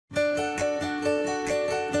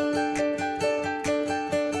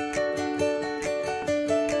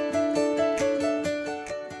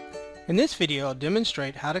In this video, I'll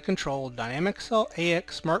demonstrate how to control Dynamic Cell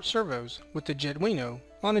AX smart servos with the Jetduino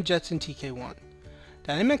on a Jetson TK1.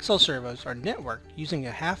 Dynamic Cell servos are networked using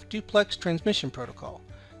a half-duplex transmission protocol.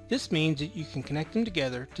 This means that you can connect them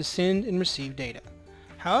together to send and receive data.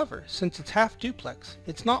 However, since it's half-duplex,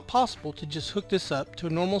 it's not possible to just hook this up to a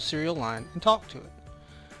normal serial line and talk to it.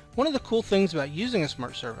 One of the cool things about using a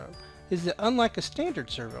smart servo is that unlike a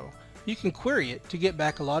standard servo, you can query it to get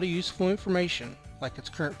back a lot of useful information like its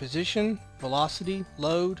current position, velocity,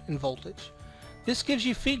 load, and voltage. This gives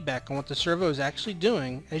you feedback on what the servo is actually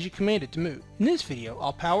doing as you command it to move. In this video,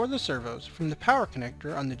 I'll power the servos from the power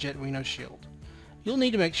connector on the Jetduino shield. You'll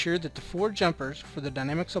need to make sure that the 4 jumpers for the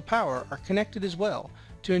Dynamic Cell power are connected as well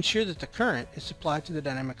to ensure that the current is supplied to the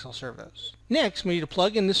Dynamic Cell servos. Next, we need to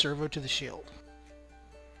plug in the servo to the shield.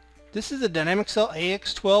 This is a Dynamic Cell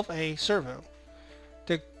AX12A servo.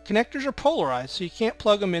 The connectors are polarized, so you can't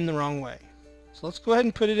plug them in the wrong way. So let's go ahead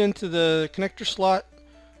and put it into the connector slot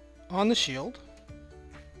on the shield.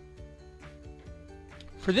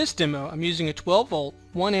 For this demo, I'm using a 12 volt,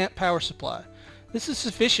 1 amp power supply. This is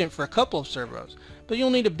sufficient for a couple of servos, but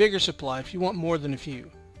you'll need a bigger supply if you want more than a few.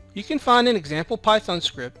 You can find an example Python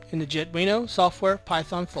script in the Jetduino software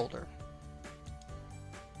Python folder.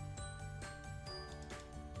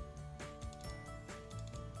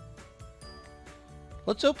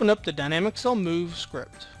 Let's open up the Dynamic Cell move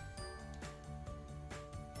script.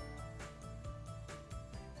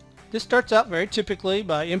 This starts out very typically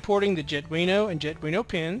by importing the Jetduino and Jetduino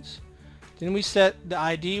pins. Then we set the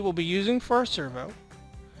ID we'll be using for our servo.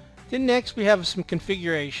 Then next we have some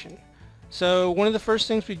configuration. So one of the first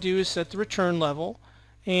things we do is set the return level,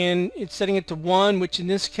 and it's setting it to 1, which in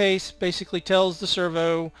this case basically tells the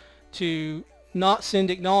servo to not send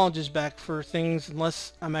acknowledges back for things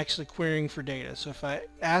unless I'm actually querying for data. So if I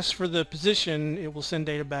ask for the position, it will send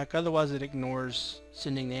data back, otherwise it ignores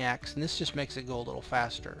sending the X, and this just makes it go a little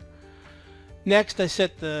faster. Next, I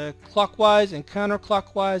set the clockwise and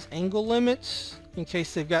counterclockwise angle limits in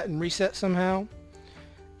case they've gotten reset somehow,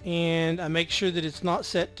 and I make sure that it's not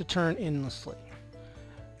set to turn endlessly.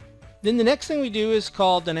 Then the next thing we do is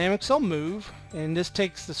called Dynamic Cell Move, and this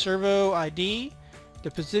takes the servo ID,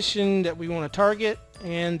 the position that we want to target,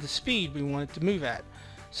 and the speed we want it to move at.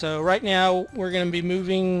 So right now we're going to be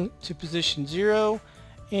moving to position 0,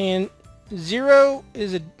 and 0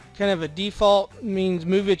 is a kind of a default, means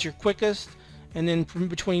move at your quickest. And then from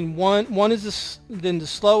between 1 is then the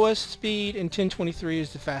slowest speed, and 1023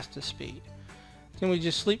 is the fastest speed. Then we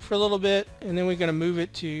just sleep for a little bit, and then we're going to move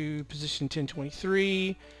it to position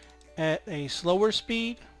 1023 at a slower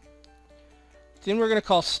speed. Then we're going to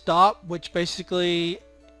call stop, which basically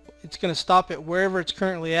it's going to stop it wherever it's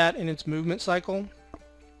currently at in its movement cycle.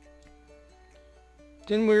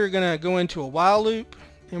 Then we're going to go into a while loop,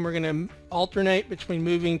 and we're going to alternate between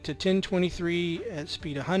moving to 1023 at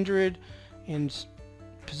speed 100 and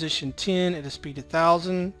position 10 at a speed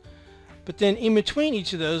 1000. But then in between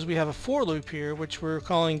each of those we have a for loop here, which we're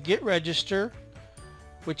calling get register,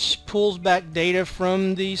 which pulls back data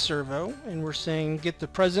from the servo, and we're saying get the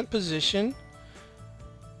present position.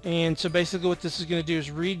 And so basically what this is going to do is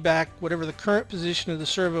read back whatever the current position of the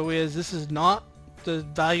servo is. This is not the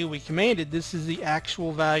value we commanded, this is the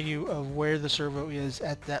actual value of where the servo is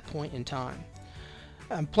at that point in time.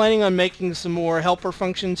 I'm planning on making some more helper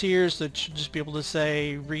functions here, so it should just be able to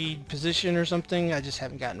say read position or something. I just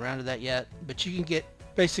haven't gotten around to that yet, but you can get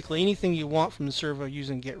basically anything you want from the servo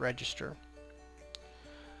using get register.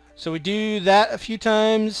 So we do that a few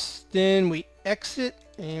times, then we exit,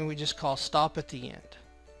 and we just call stop at the end.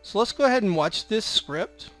 So let's go ahead and watch this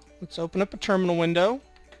script. Let's open up a terminal window.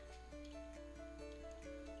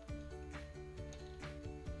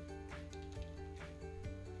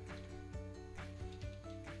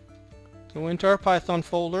 Go into our Python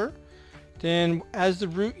folder. Then as the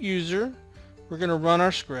root user, we're going to run our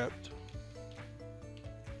script.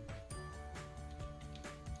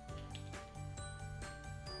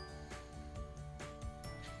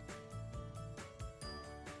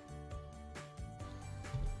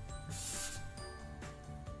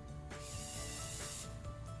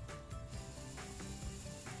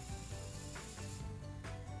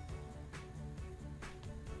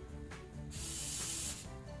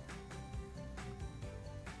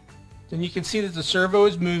 Then you can see that the servo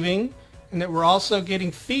is moving, and that we're also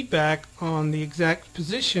getting feedback on the exact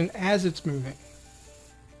position as it's moving.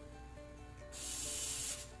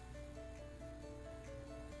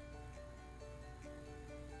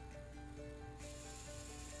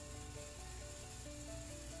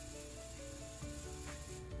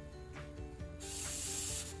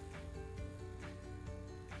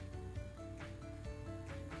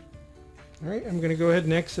 Alright, I'm going to go ahead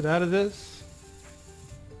and exit out of this.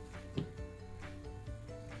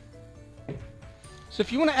 So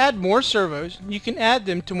if you want to add more servos, you can add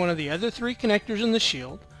them to one of the other 3 connectors in the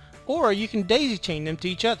shield, or you can daisy chain them to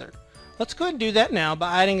each other. Let's go ahead and do that now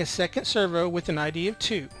by adding a second servo with an ID of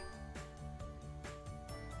 2.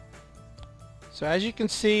 So as you can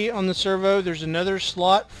see on the servo, there's another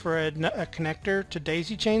slot for a connector to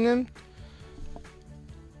daisy chain them. So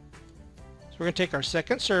we're going to take our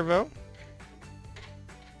second servo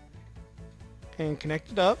and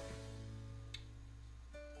connect it up.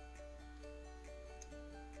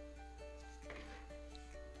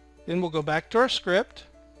 Then we'll go back to our script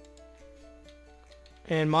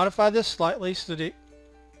and modify this slightly so that it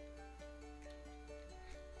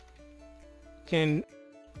can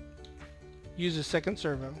use a second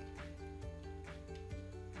servo.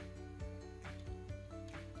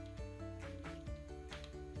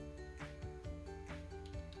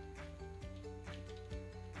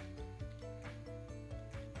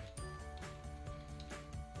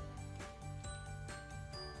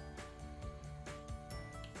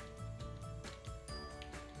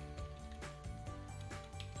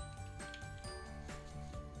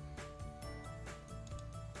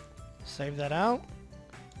 Save that out.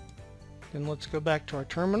 Then let's go back to our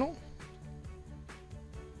terminal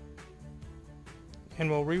and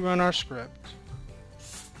we'll rerun our script.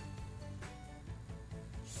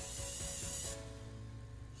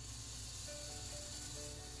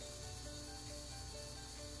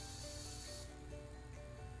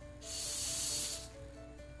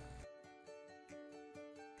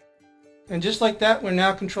 And just like that, we're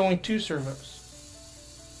now controlling 2 servos.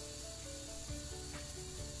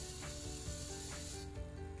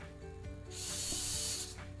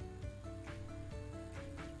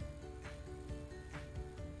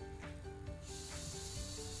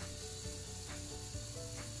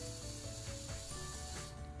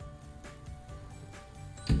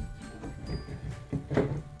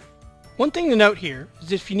 One thing to note here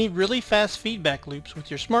is if you need really fast feedback loops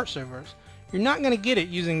with your smart servos, you're not going to get it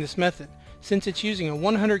using this method, since it's using a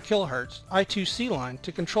 100 kHz I2C line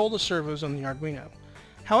to control the servos on the Arduino.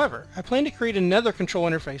 However, I plan to create another control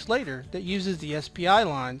interface later that uses the SPI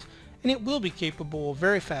lines, and it will be capable of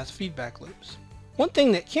very fast feedback loops. One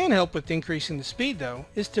thing that can help with increasing the speed though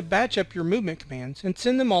is to batch up your movement commands and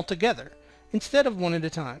send them all together, instead of one at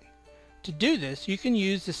a time. To do this, you can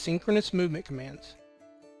use the synchronous movement commands.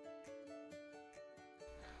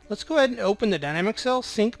 Let's go ahead and open the DynamicCell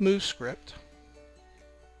sync move script.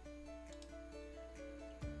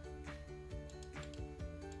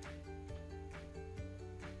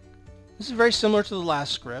 This is very similar to the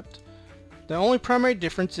last script. The only primary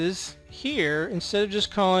difference is here, instead of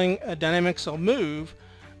just calling a DynamicCell move,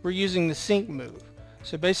 we're using the sync move.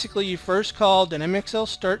 So basically you first call DynamicCell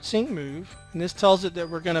start sync move, and this tells it that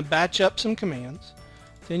we're going to batch up some commands.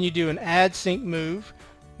 Then you do an add sync move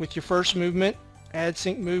with your first movement, add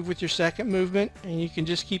sync move with your second movement, and you can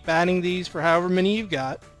just keep adding these for however many you've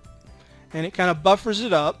got, and it kind of buffers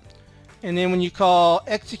it up. And then when you call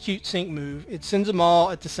execute sync move, it sends them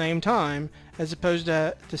all at the same time, as opposed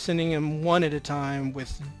to sending them one at a time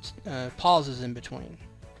with pauses in between.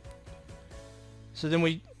 So then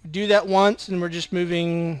we do that once, and we're just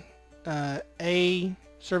moving servo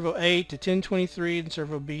A to 1023 and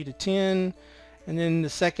servo B to 10, and then the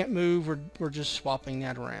second move we're just swapping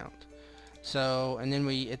that around. So, and then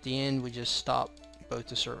at the end we just stop both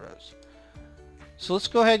the servos. So let's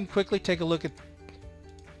go ahead and quickly take a look at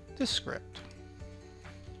this script.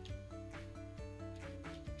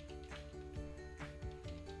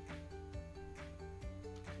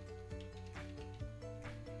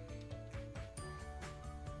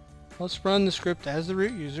 Let's run the script as the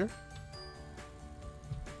root user.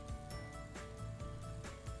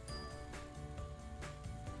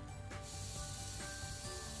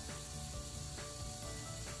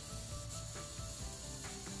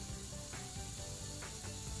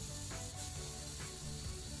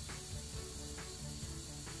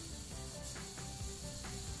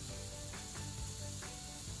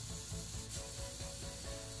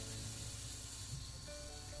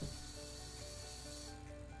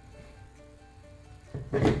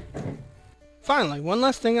 Finally, one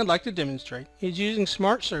last thing I'd like to demonstrate is using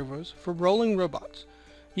smart servos for rolling robots.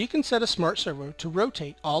 You can set a smart servo to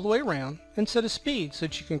rotate all the way around and set a speed so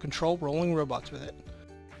that you can control rolling robots with it.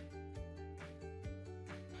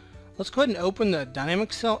 Let's go ahead and open the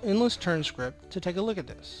DynamicCell endless turn script to take a look at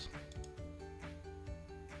this.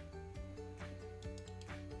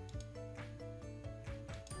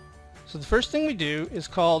 So the first thing we do is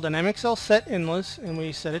call DynamicCell set endless, and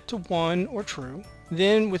we set it to 1 or true.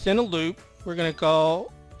 Then within a loop we're going to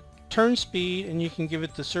call turn speed, and you can give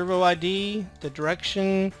it the servo ID, the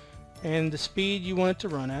direction, and the speed you want it to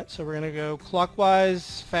run at. So we're going to go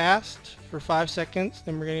clockwise fast for 5 seconds,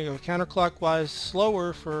 then we're going to go counterclockwise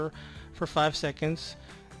slower for 5 seconds.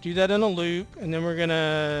 Do that in a loop, and then we're going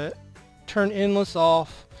to turn endless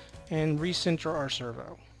off and recenter our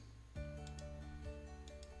servo.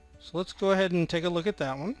 So let's go ahead and take a look at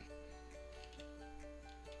that one.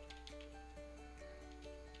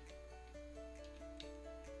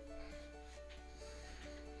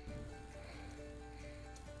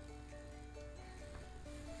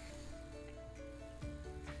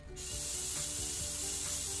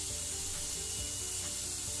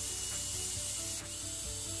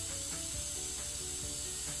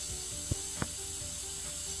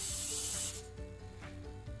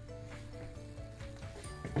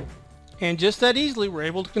 And just that easily, we're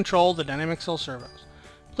able to control the dynamic cell servos.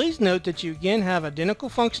 Please note that you again have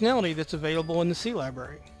identical functionality that's available in the C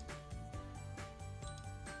library.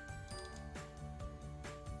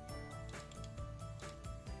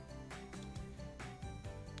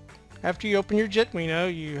 After you open your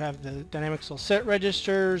Jetduino, you have the dynamic cell set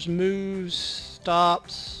registers, moves,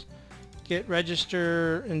 stops, get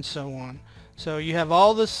register, and so on. So you have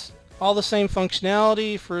all the same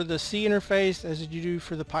functionality for the C interface as you do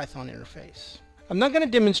for the Python interface. I'm not going to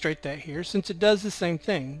demonstrate that here since it does the same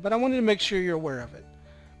thing, but I wanted to make sure you're aware of it.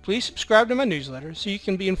 Please subscribe to my newsletter so you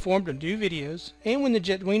can be informed of new videos and when the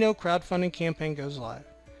Jetduino crowdfunding campaign goes live.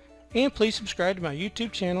 And please subscribe to my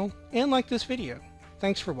YouTube channel and like this video.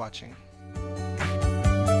 Thanks for watching.